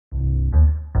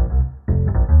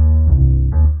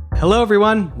Hello,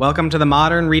 everyone. Welcome to the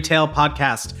Modern Retail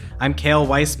Podcast. I'm Cale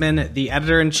Weissman, the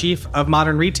editor-in-chief of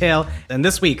Modern Retail. And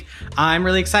this week, I'm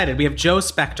really excited. We have Joe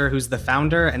Spector, who's the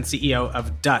founder and CEO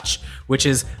of Dutch, which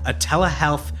is a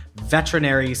telehealth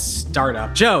veterinary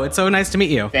startup. Joe, it's so nice to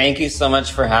meet you. Thank you so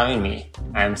much for having me.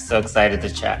 I'm so excited to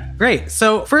chat. Great.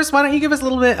 So first, why don't you give us a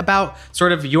little bit about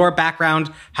sort of your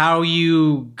background, how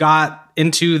you got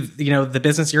into, the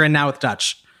business you're in now with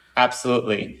Dutch?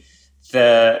 Absolutely.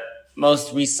 The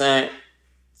most recent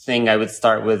thing I would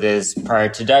start with is prior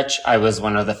to Dutch, I was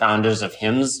one of the founders of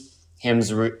Hims.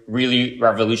 Hims really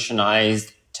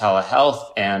revolutionized telehealth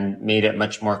and made it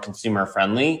much more consumer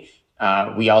friendly.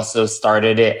 We also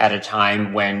started it at a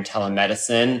time when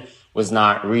telemedicine was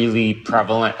not really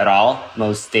prevalent at all.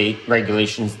 Most state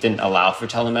regulations didn't allow for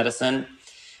telemedicine.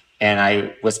 And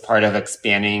I was part of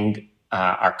expanding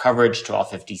our coverage to all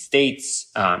 50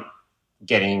 states,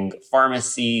 getting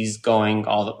pharmacies going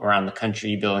all around the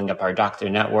country, building up our doctor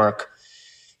network.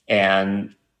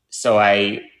 And so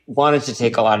I wanted to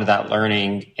take a lot of that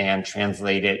learning and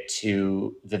translate it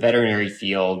to the veterinary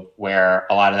field where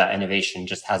a lot of that innovation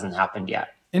just hasn't happened yet.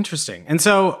 Interesting. And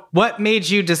so what made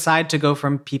you decide to go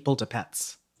from people to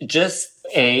pets? Just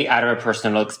out of a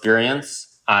personal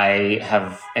experience. I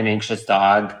have an anxious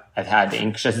dog. I've had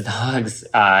anxious dogs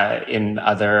in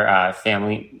other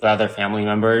family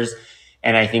members.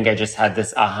 And I think I just had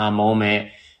this aha moment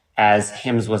as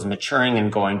Hims was maturing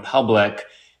and going public.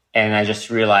 And I just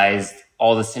realized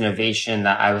all this innovation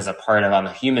that I was a part of on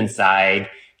the human side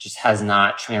just has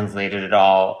not translated at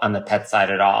all on the pet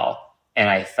side at all. And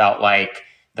I felt like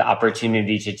the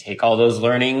opportunity to take all those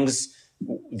learnings,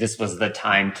 this was the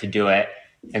time to do it.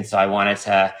 And so I wanted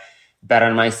to bet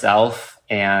on myself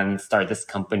and start this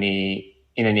company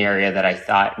in an area that I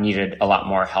thought needed a lot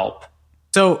more help.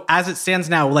 So as it stands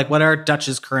now, what are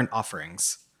Dutch's current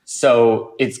offerings?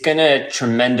 So it's going to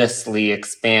tremendously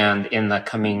expand in the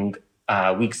coming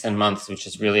weeks and months, which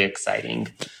is really exciting.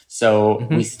 So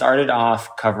we started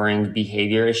off covering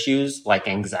behavior issues like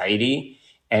anxiety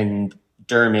and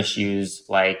derm issues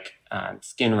like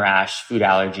skin rash, food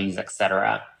allergies,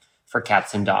 etc. for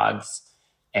cats and dogs.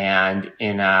 And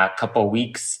in a couple of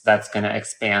weeks, that's going to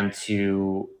expand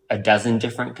to a dozen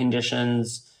different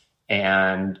conditions.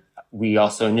 And we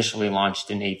also initially launched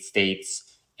in 8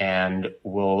 states and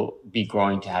will be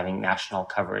growing to having national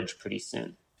coverage pretty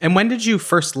soon. And when did you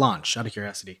first launch, out of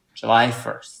curiosity? July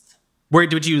 1st.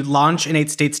 Did you launch in 8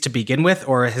 states to begin with,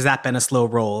 or has that been a slow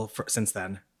roll since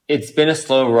then? It's been a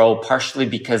slow roll, partially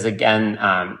because, again,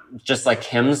 just like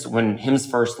Hims, when Hims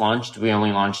first launched, we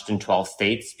only launched in 12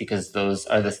 states because those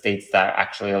are the states that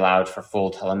actually allowed for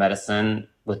full telemedicine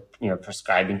with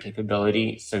prescribing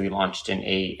capability. So we launched in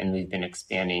 8 and we've been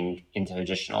expanding into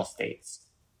additional states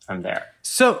from there.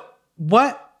 So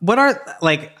what are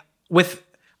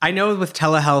I know with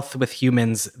telehealth with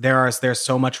humans, there's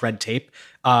so much red tape.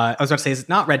 I was about to say it's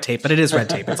not red tape, but it is red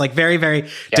tape. It's very, very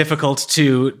difficult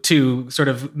to sort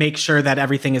of make sure that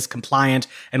everything is compliant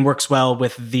and works well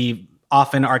with the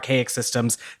often archaic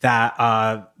systems that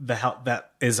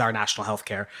that is our national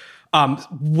healthcare.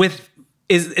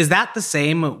 Is that the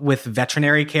same with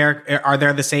veterinary care? Are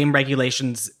there the same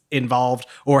regulations involved,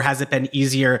 or has it been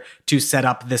easier to set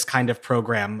up this kind of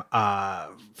program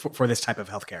for this type of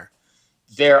healthcare?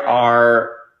 There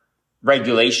are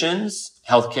regulations.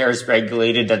 Healthcare is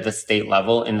regulated at the state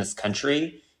level in this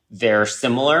country. They're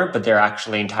similar, but they're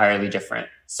actually entirely different.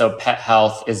 So pet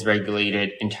health is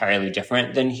regulated entirely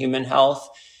different than human health.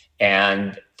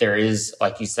 And there is,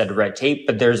 like you said, red tape,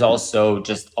 but there's also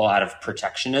just a lot of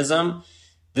protectionism.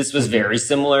 This was very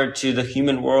similar to the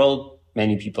human world.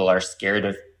 Many people are scared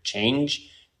of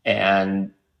change,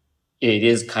 and it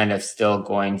is kind of still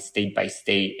going state by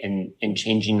state and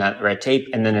changing that red tape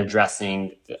and then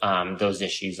addressing those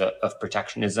issues of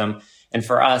protectionism. And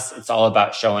for us, it's all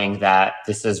about showing that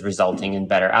this is resulting in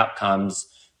better outcomes,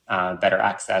 better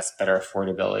access, better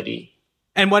affordability.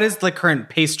 And what is the current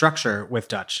pay structure with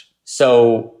Dutch?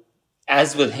 So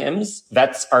as with Hims,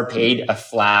 vets are paid a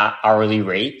flat hourly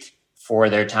rate for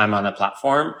their time on the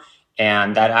platform.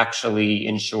 And that actually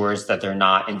ensures that they're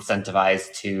not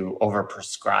incentivized to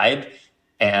overprescribe.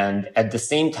 And at the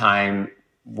same time,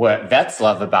 what vets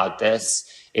love about this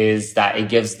is that it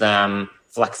gives them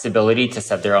flexibility to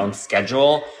set their own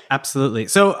schedule. Absolutely.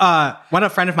 So one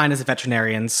friend of mine is a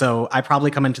veterinarian, so I probably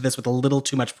come into this with a little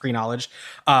too much pre-knowledge.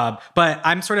 But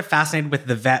I'm sort of fascinated with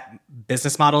the vet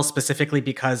business model specifically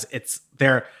because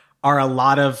there are a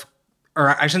lot of, or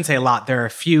I shouldn't say a lot, there are a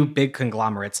few big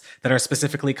conglomerates that are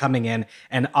specifically coming in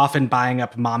and often buying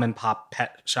up mom and pop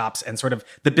pet shops. And sort of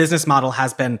the business model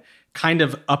has been kind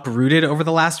of uprooted over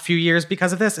the last few years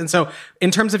because of this. And so in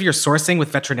terms of your sourcing with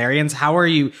veterinarians, how are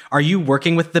you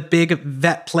working with the big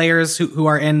vet players who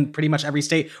are in pretty much every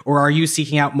state, or are you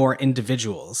seeking out more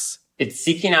individuals? It's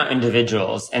seeking out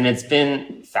individuals, and it's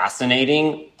been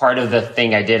fascinating. Part of the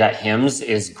thing I did at HIMSS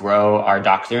is grow our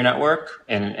doctor network.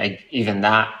 And even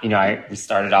that, we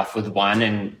started off with one,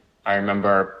 and I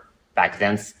remember back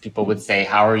then people would say,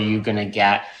 how are you going to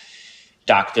get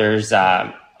doctors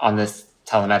on this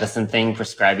telemedicine thing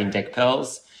prescribing dick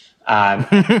pills?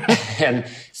 And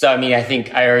so, I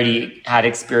think I already had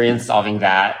experience solving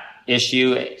that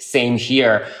issue. Same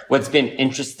here. What's been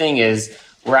interesting is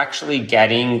we're actually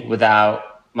getting, without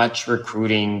much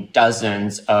recruiting,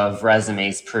 dozens of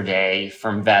resumes per day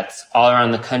from vets all around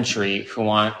the country who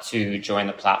want to join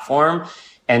the platform.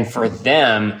 And for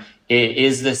them, it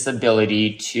is this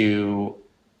ability to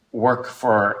work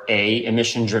for A, a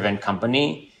mission-driven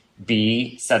company,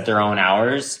 B, set their own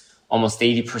hours. Almost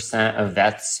 80% of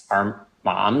vets are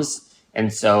moms.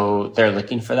 And so they're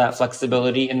looking for that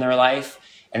flexibility in their life.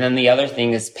 And then the other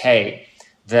thing is pay.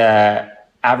 The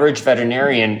average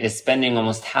veterinarian is spending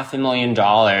almost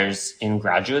 $500,000 in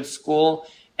graduate school,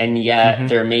 and yet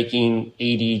they're making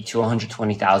 $80,000 to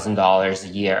 $120,000 a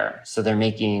year. So they're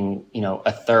making,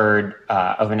 a third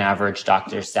of an average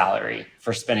doctor's salary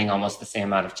for spending almost the same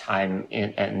amount of time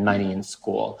and money in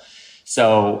school.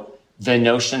 So the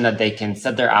notion that they can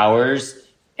set their hours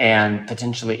and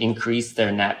potentially increase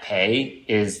their net pay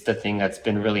is the thing that's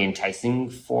been really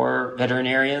enticing for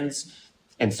veterinarians.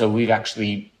 And so we've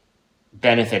actually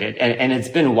benefited. And it's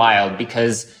been wild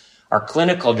because our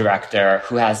clinical director,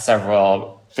 who has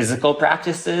several physical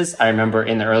practices, I remember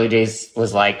in the early days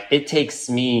was like, it takes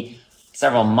me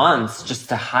several months just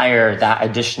to hire that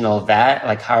additional vet.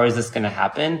 Like, how is this going to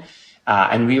happen?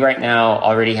 And we right now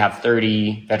already have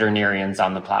 30 veterinarians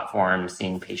on the platform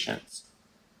seeing patients.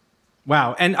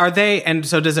 Wow. And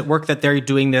so does it work that they're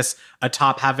doing this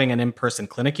atop having an in-person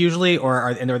clinic usually, or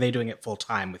are they doing it full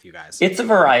time with you guys? It's a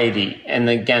variety. And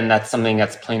again, that's something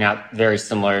that's playing out very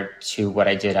similar to what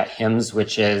I did at HIMSS,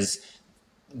 which is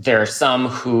there are some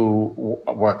who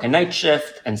work a night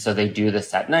shift, and so they do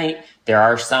this at night. There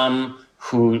are some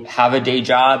who have a day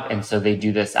job, and so they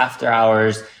do this after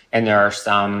hours. And there are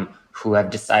some who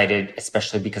have decided,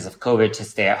 especially because of COVID, to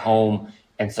stay at home.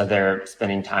 And so they're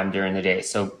spending time during the day.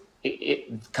 So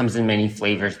it comes in many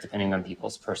flavors depending on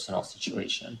people's personal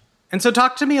situation. And so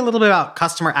talk to me a little bit about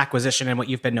customer acquisition and what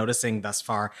you've been noticing thus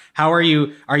far. How are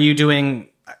you doing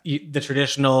the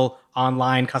traditional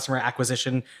online customer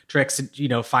acquisition tricks,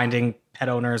 finding pet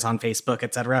owners on Facebook,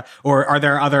 et cetera? Or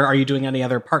are you doing any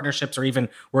other partnerships or even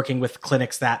working with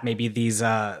clinics that maybe these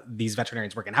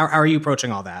veterinarians work in? How are you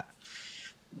approaching all that?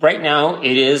 Right now,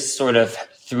 it is sort of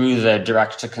through the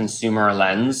direct-to-consumer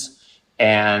lens,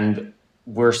 and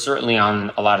we're certainly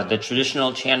on a lot of the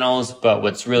traditional channels, but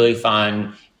what's really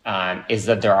fun is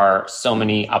that there are so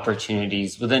many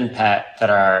opportunities within pet that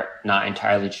are not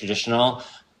entirely traditional.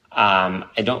 I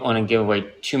don't want to give away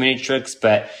too many tricks,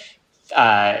 but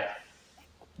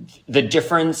the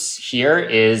difference here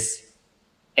is,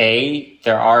 A,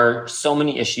 there are so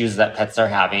many issues that pets are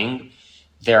having.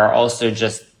 There are also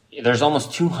there's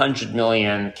almost 200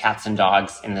 million cats and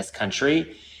dogs in this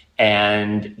country,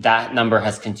 and that number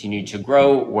has continued to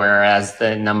grow, whereas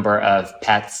the number of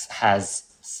pets has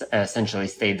essentially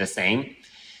stayed the same.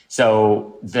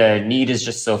 So the need is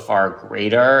just so far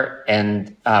greater.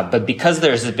 And but because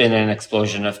there's been an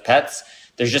explosion of pets,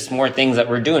 there's just more things that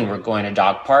we're doing. We're going to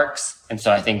dog parks. And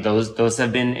so I think those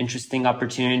have been interesting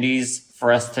opportunities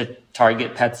for us to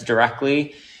target pets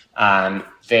directly.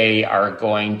 They are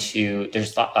going to,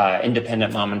 there's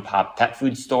independent mom and pop pet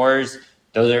food stores.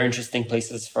 Those are interesting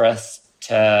places for us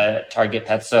to target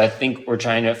pets. So I think we're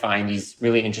trying to find these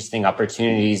really interesting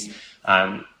opportunities,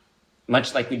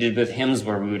 much like we did with HIMSS,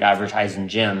 where we would advertise in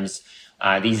gyms,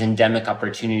 these endemic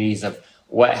opportunities of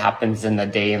what happens in the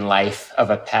day in life of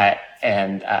a pet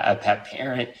and a pet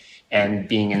parent and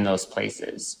being in those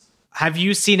places. Have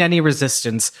you seen any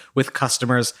resistance with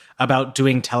customers about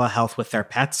doing telehealth with their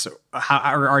pets?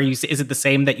 Is it the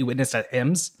same that you witnessed at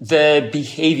HIMSS? The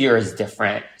behavior is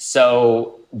different.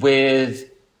 So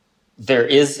there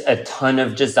is a ton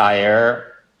of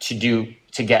desire to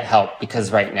get help,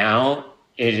 because right now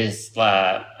it is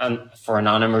for a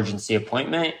non-emergency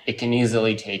appointment, it can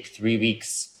easily take 3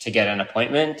 weeks to get an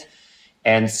appointment.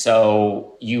 And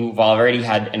so you've already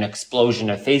had an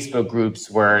explosion of Facebook groups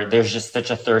where there's just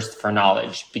such a thirst for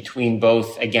knowledge between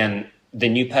both, again, the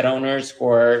new pet owners who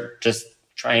are just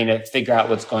trying to figure out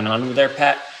what's going on with their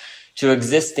pet, to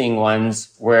existing ones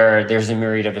where there's a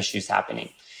myriad of issues happening.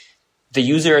 The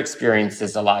user experience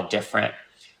is a lot different.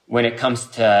 when it comes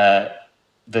to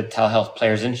the telehealth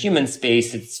players in human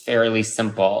space, it's fairly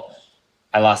simple.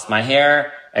 I lost my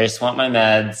hair. I just want my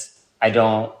meds. I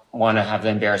don't want to have the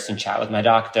embarrassing chat with my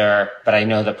doctor, but I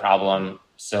know the problem,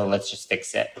 so let's just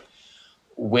fix it.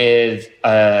 With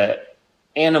a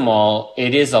animal,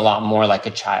 it is a lot more like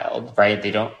a child, right?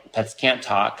 Pets can't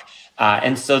talk.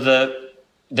 And so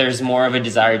there's more of a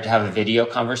desire to have a video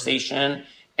conversation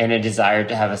and a desire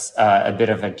to have a bit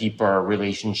of a deeper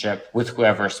relationship with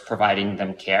whoever's providing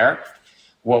them care.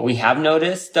 What we have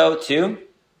noticed, though, too,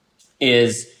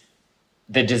 is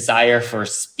the desire for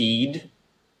speed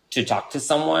to talk to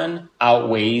someone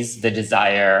outweighs the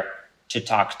desire to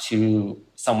talk to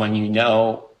someone you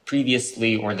know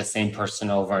previously or the same person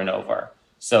over and over.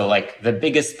 So like the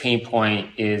biggest pain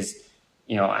point is,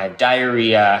 I have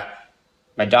diarrhea,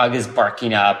 my dog is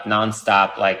barking up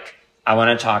nonstop. Like I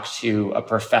want to talk to a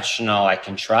professional I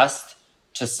can trust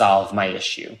to solve my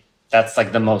issue. That's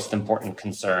like the most important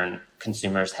concern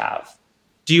consumers have.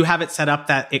 Do you have it set up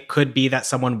that it could be that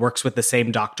someone works with the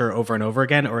same doctor over and over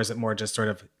again, or is it more just sort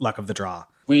of luck of the draw?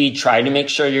 We try to make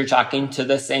sure you're talking to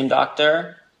the same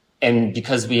doctor. And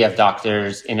because we have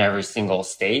doctors in every single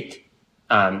state,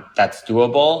 that's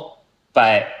doable.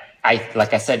 But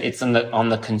like I said, it's on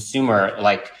the consumer.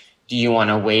 Like, do you want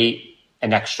to wait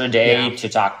an extra day to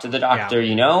talk to the doctor,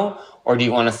 or do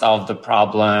you want to solve the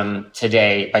problem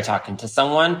today by talking to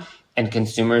someone? And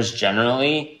consumers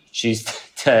generally choose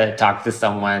to talk to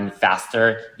someone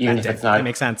faster, even if it's not. That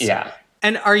makes sense. Yeah.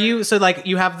 And are you, so like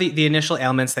you have the initial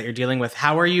ailments that you're dealing with.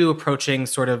 How are you approaching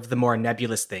sort of the more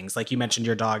nebulous things? Like you mentioned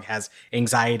your dog has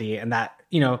anxiety and that,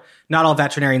 not all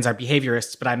veterinarians are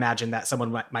behaviorists, but I imagine that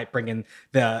someone might bring in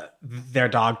their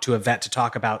dog to a vet to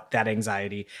talk about that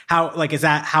anxiety. How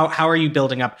are you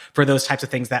building up for those types of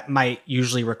things that might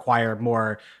usually require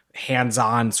more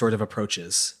hands-on sort of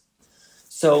approaches?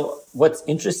 So what's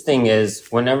interesting is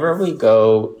whenever we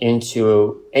go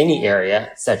into any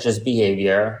area, such as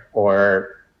behavior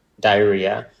or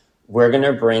diarrhea, we're going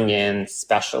to bring in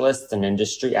specialists and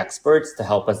industry experts to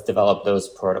help us develop those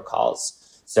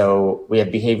protocols. So we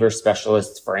have behavior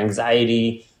specialists for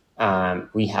anxiety.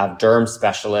 We have derm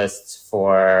specialists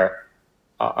for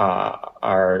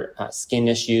our skin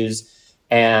issues.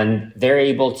 And they're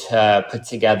able to put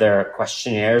together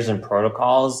questionnaires and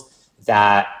protocols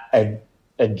that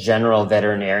a general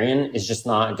veterinarian is just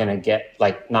not going to get,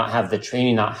 not have the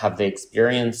training, not have the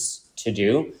experience to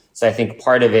do. So I think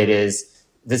part of it is,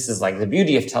 this is like the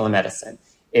beauty of telemedicine,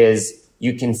 is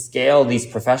you can scale these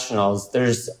professionals.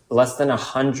 There's less than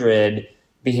 100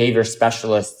 behavior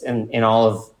specialists in all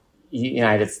of the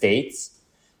United States.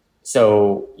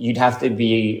 So you'd have to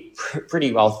be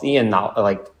pretty wealthy and not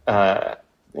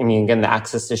again, the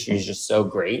access issue is just so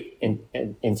great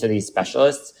into these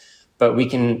specialists. But we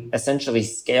can essentially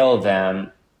scale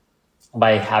them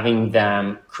by having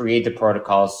them create the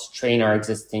protocols, train our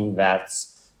existing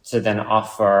vets to then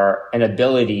offer an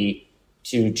ability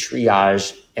to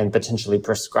triage and potentially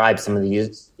prescribe some of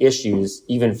these issues,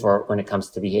 even for when it comes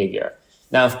to behavior.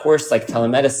 Now, of course, like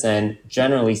telemedicine,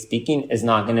 generally speaking, is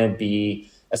not going to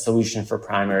be a solution for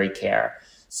primary care.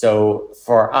 So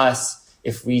for us,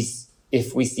 if we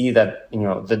see that,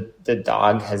 the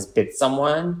dog has bit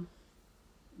someone,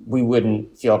 we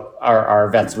wouldn't feel, our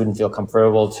vets wouldn't feel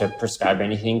comfortable to prescribe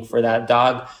anything for that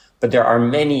dog. But there are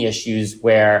many issues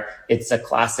where it's a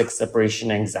classic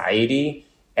separation anxiety,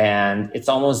 and it's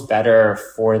almost better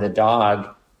for the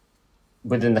dog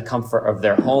within the comfort of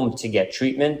their home to get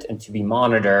treatment and to be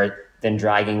monitored than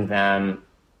dragging them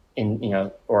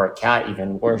in, or a cat,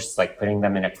 even worse, like putting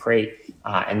them in a crate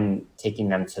and taking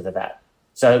them to the vet.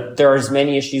 So there's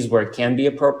many issues where it can be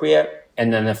appropriate.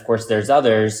 And then, of course, there's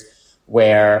others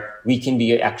where we can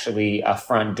be actually a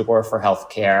front door for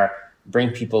healthcare, bring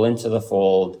people into the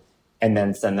fold, and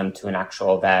then send them to an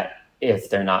actual vet if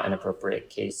they're not an appropriate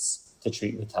case to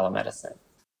treat with telemedicine.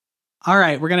 All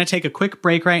right, we're going to take a quick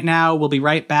break right now. We'll be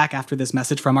right back after this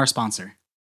message from our sponsor.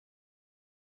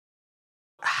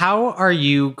 How are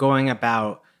you going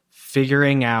about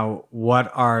figuring out what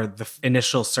are the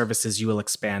initial services you will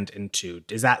expand into?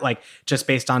 Is that just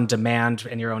based on demand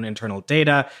and your own internal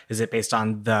data? Is it based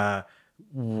on there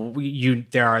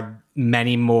are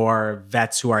many more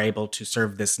vets who are able to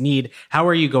serve this need? How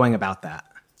are you going about that?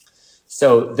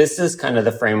 So this is kind of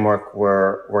the framework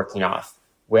we're working off.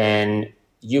 When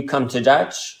you come to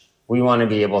Dutch, we want to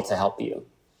be able to help you.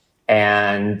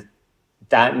 And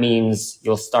that means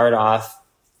you'll start off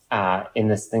in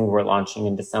this thing we're launching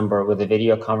in December with a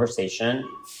video conversation.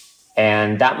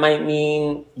 And that might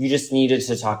mean you just needed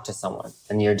to talk to someone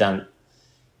and you're done.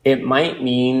 It might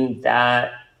mean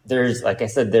that there's, like I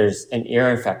said, there's an ear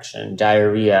infection,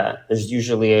 diarrhea. There's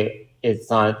usually, it's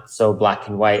not so black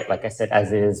and white, like I said,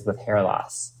 as it is with hair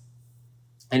loss.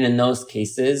 And in those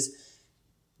cases,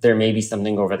 there may be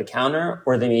something over the counter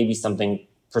or there may be something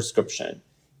prescription.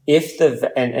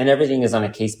 And everything is on a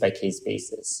case by case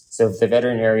basis. So if the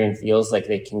veterinarian feels like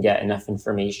they can get enough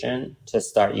information to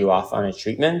start you off on a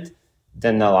treatment,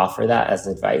 then they'll offer that as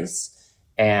advice.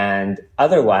 And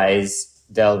otherwise,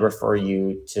 they'll refer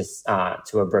you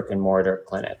to a brick and mortar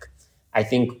clinic. I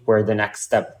think where the next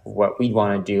step, what we'd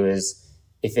want to do is,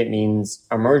 if it means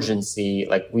emergency,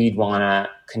 like we'd want to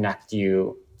connect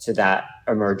you to that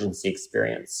emergency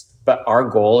experience. But our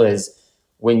goal is,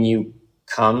 when you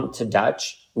come to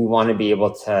Dutch, we want to be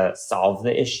able to solve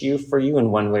the issue for you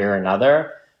in one way or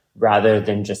another, rather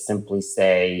than just simply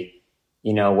say,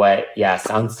 you know what, yeah,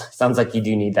 sounds like you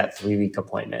do need that 3-week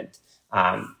appointment.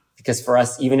 Because for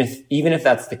us, even if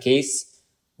that's the case,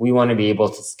 we want to be able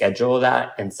to schedule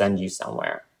that and send you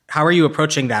somewhere. How are you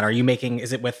approaching that?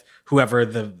 Is it with whoever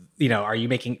are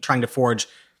you trying to forge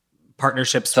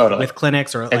partnerships with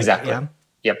clinics or exactly? Yeah?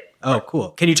 Yep. Oh,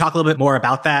 cool. Can you talk a little bit more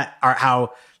about that, or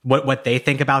what they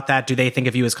think about that? Do they think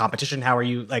of you as competition? How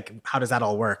does that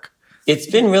all work? It's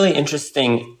been really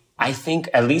interesting. I think,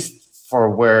 at least for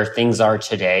where things are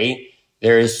today,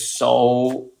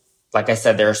 like I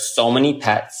said, there are so many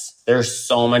pets. There's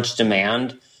so much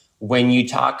demand. When you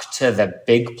talk to the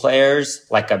big players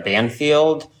like a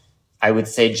Banfield, I would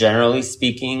say, generally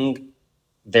speaking,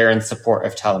 they're in support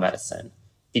of telemedicine,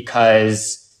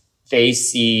 because they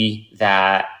see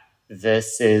that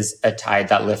this is a tide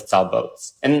that lifts all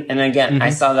boats. And again, I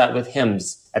saw that with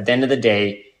HIMSS. At the end of the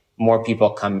day, more people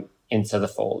come into the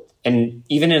fold. And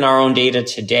even in our own data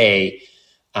today,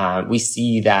 we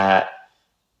see that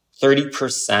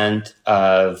 30%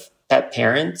 of pet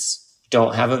parents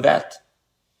don't have a vet.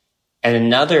 And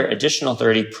another additional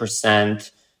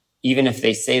 30%, even if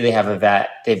they say they have a vet,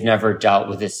 they've never dealt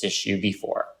with this issue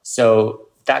before. So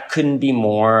that couldn't be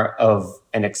more of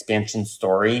an expansion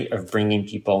story of bringing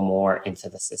people more into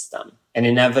the system. And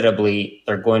inevitably,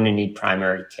 they're going to need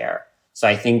primary care. So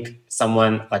I think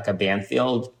someone like a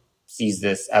Banfield sees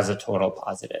this as a total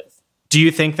positive. Do you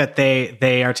think that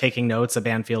they are taking notes, a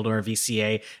Banfield or a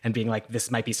VCA, and being like, this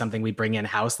might be something we bring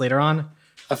in-house later on?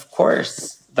 Of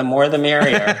course. The more the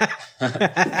merrier.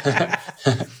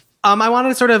 I wanted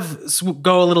to sort of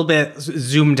go a little bit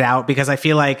zoomed out, because I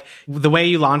feel like the way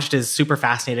you launched is super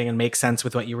fascinating and makes sense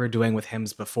with what you were doing with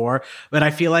HIMSS before. But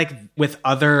I feel like with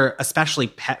other, especially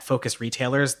pet-focused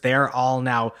retailers, they're all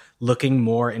now looking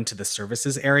more into the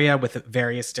services area with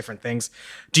various different things.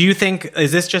 Do you think,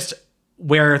 is this just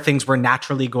where things were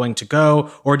naturally going to go?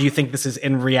 Or do you think this is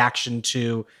in reaction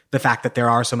to the fact that there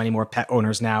are so many more pet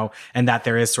owners now and that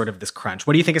there is sort of this crunch?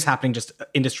 What do you think is happening just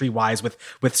industry-wise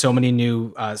with so many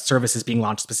new services being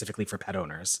launched specifically for pet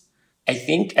owners? I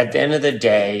think at the end of the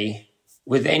day,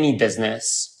 with any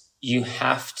business, you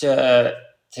have to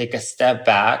take a step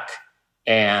back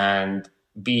and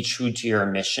be true to your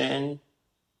mission.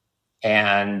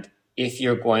 And if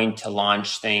you're going to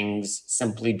launch things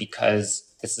simply because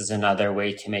this is another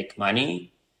way to make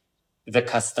money, the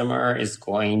customer is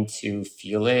going to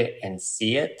feel it and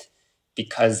see it,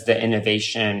 because the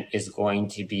innovation is going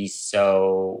to be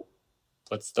so,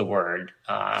 what's the word?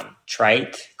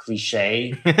 Trite,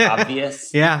 cliche,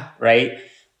 obvious. Yeah. Right?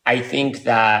 I think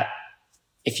that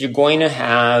if you're going to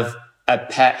have a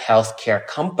pet healthcare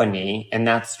company, and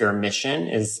that's your mission,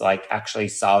 is like actually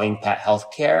solving pet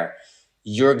healthcare,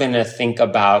 you're going to think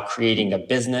about creating a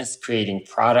business, creating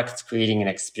products, creating an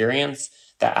experience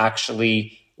that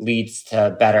actually leads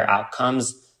to better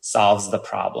outcomes, solves the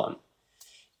problem.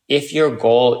 If your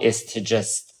goal is to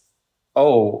just, I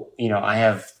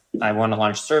want to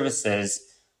launch services,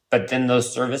 but then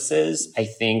those services, I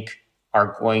think,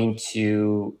 are going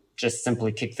to just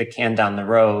simply kick the can down the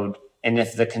road. And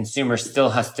if the consumer still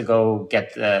has to go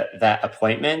get that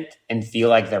appointment and feel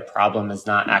like their problem is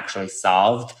not actually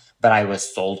solved, but I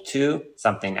was sold to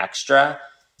something extra,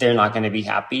 they're not going to be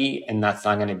happy. And that's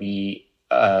not going to be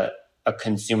a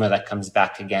consumer that comes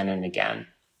back again and again.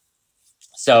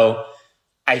 So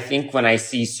I think when I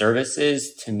see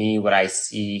services, to me, what I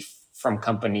see from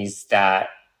companies that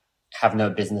have no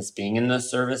business being in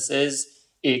those services,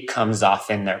 it comes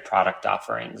off in their product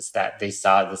offerings, that they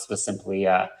saw this was simply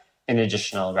an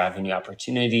additional revenue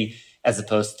opportunity, as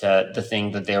opposed to the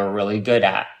thing that they were really good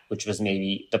at, which was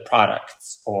maybe the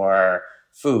products or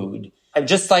food.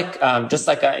 Just like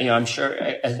I'm sure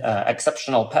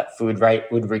exceptional pet food, right,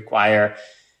 would require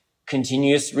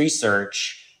continuous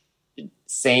research.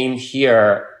 Same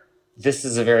here. This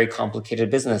is a very complicated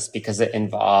business because it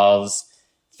involves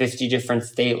 50 different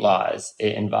state laws.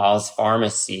 It involves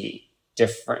pharmacy,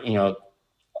 different,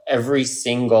 every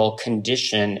single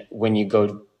condition when you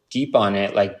go deep on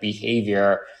it, like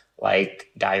behavior, like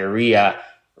diarrhea,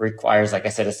 requires, like I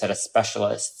said, a set of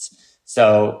specialists.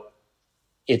 So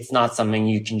it's not something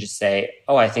you can just say,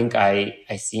 oh, I think I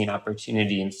see an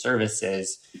opportunity in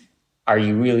services. Are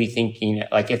you really thinking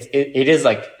like it is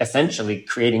like essentially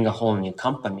creating a whole new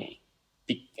company?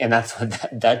 And that's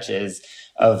what Dutch is,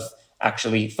 of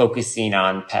actually focusing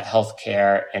on pet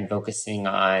healthcare and focusing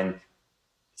on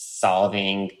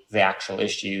solving the actual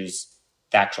issues,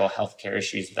 the actual healthcare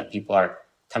issues that people are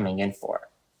coming in for.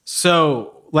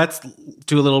 So let's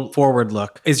do a little forward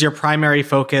look. Is your primary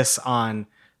focus on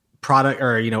product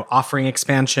or, offering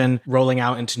expansion, rolling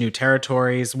out into new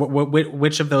territories?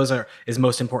 Which of those is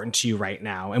most important to you right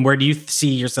now? And where do you see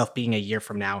yourself being a year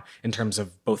from now in terms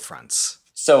of both fronts?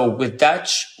 So with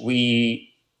Dutch,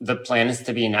 the plan is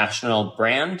to be a national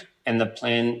brand, and the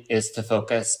plan is to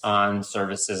focus on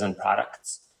services and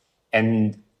products.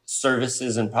 And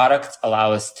services and products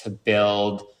allow us to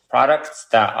build products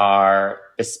that are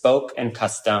bespoke and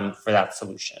custom for that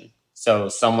solution. So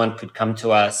someone could come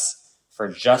to us for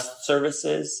just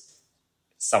services.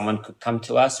 Someone could come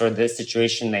to us, or the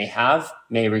situation they have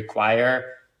may require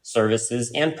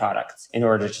services and products in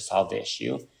order to solve the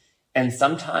issue. And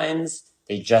sometimes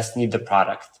they just need the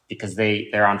product because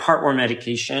they're on heartworm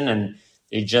medication and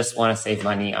they just want to save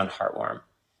money on heartworm.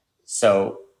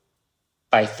 So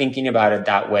by thinking about it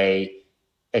that way,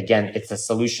 again, it's a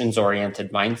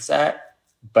solutions-oriented mindset,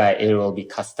 but it will be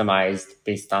customized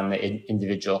based on the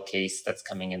individual case that's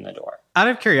coming in the door. Out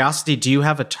of curiosity, do you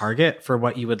have a target for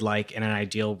what you would like in an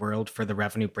ideal world for the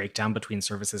revenue breakdown between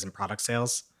services and product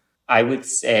sales? I would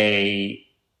say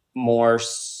more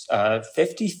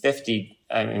 50-50.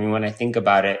 I mean, when I think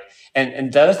about it.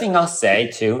 And the other thing I'll say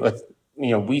too,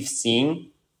 we've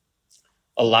seen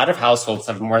a lot of households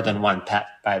have more than one pet,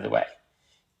 by the way.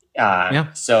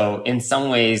 So in some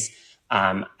ways,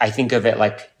 I think of it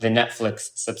like the Netflix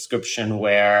subscription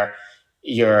where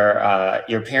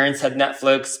your parents had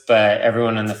Netflix, but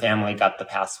everyone in the family got the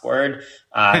password.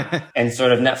 And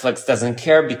sort of Netflix doesn't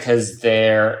care because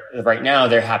right now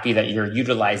they're happy that you're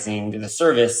utilizing the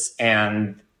service,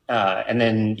 and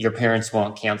then your parents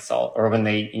won't cancel. Or when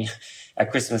they, at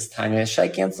Christmas time, should I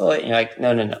cancel it? And you're like,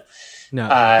 no.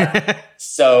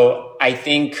 So I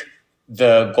think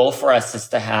the goal for us is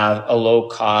to have a low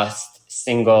cost,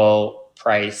 single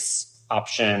price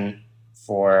option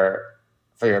for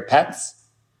your pets.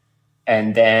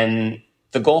 And then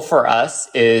the goal for us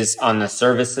is on the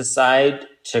services side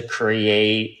to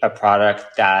create a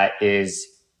product that is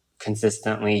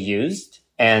consistently used.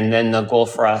 And then the goal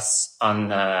for us on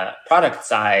the product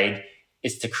side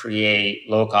is to create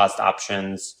low cost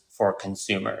options for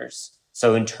consumers.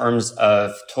 So in terms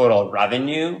of total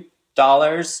revenue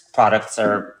dollars, products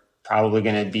are probably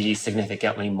going to be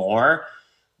significantly more.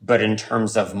 But in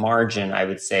terms of margin, I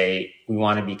would say we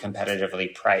want to be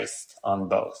competitively priced on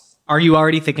both. Are you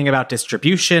already thinking about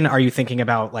distribution? Are you thinking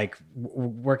about like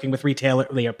working with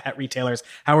pet retailers?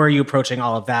 How are you approaching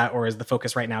all of that? Or is the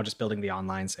focus right now just building the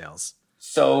online sales?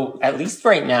 So at least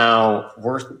right now,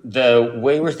 the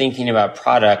way we're thinking about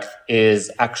product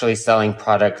is actually selling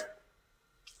product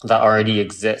that already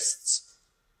exists.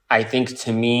 I think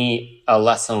to me, a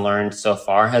lesson learned so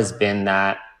far has been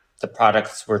that the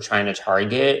products we're trying to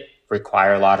target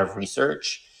require a lot of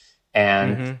research,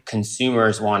 and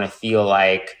consumers want to feel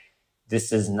like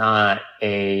this is not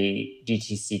a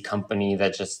DTC company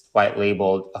that just white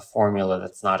labeled a formula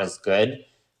that's not as good.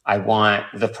 I want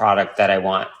the product that I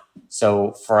want.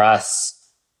 So for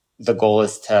us, the goal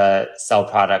is to sell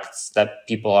products that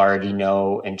people already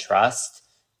know and trust,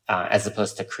 as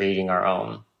opposed to creating our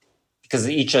own. Because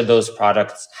each of those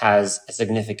products has a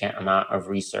significant amount of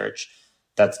research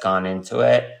that's gone into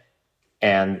it.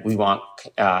 And we want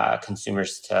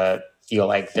consumers to feel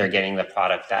like they're getting the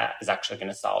product that is actually going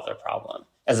to solve their problem,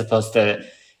 as opposed to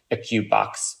a cute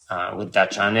box with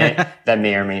Dutch on it that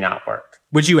may or may not work.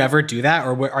 Would you ever do that?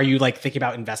 Or are you like thinking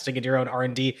about investing in your own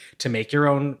R&D to make your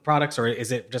own products? Or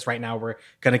is it just right now we're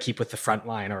going to keep with the front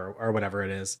line or whatever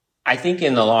it is? I think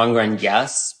in the long run,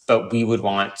 yes, but we would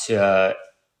want to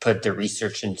put the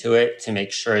research into it to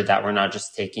make sure that we're not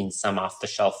just taking some off the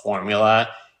shelf formula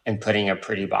and putting a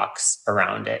pretty box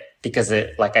around it. Because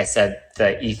like I said,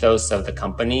 the ethos of the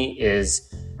company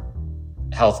is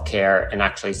healthcare and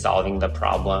actually solving the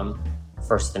problem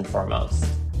first and foremost.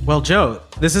 Well, Joe,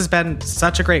 this has been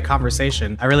such a great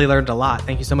conversation. I really learned a lot.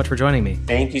 Thank you so much for joining me.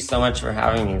 Thank you so much for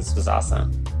having me. This was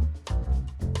awesome.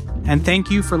 And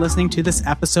thank you for listening to this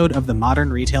episode of the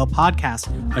Modern Retail Podcast,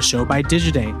 a show by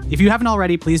Digiday. If you haven't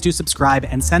already, please do subscribe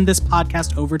and send this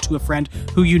podcast over to a friend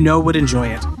who you know would enjoy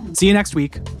it. See you next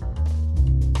week.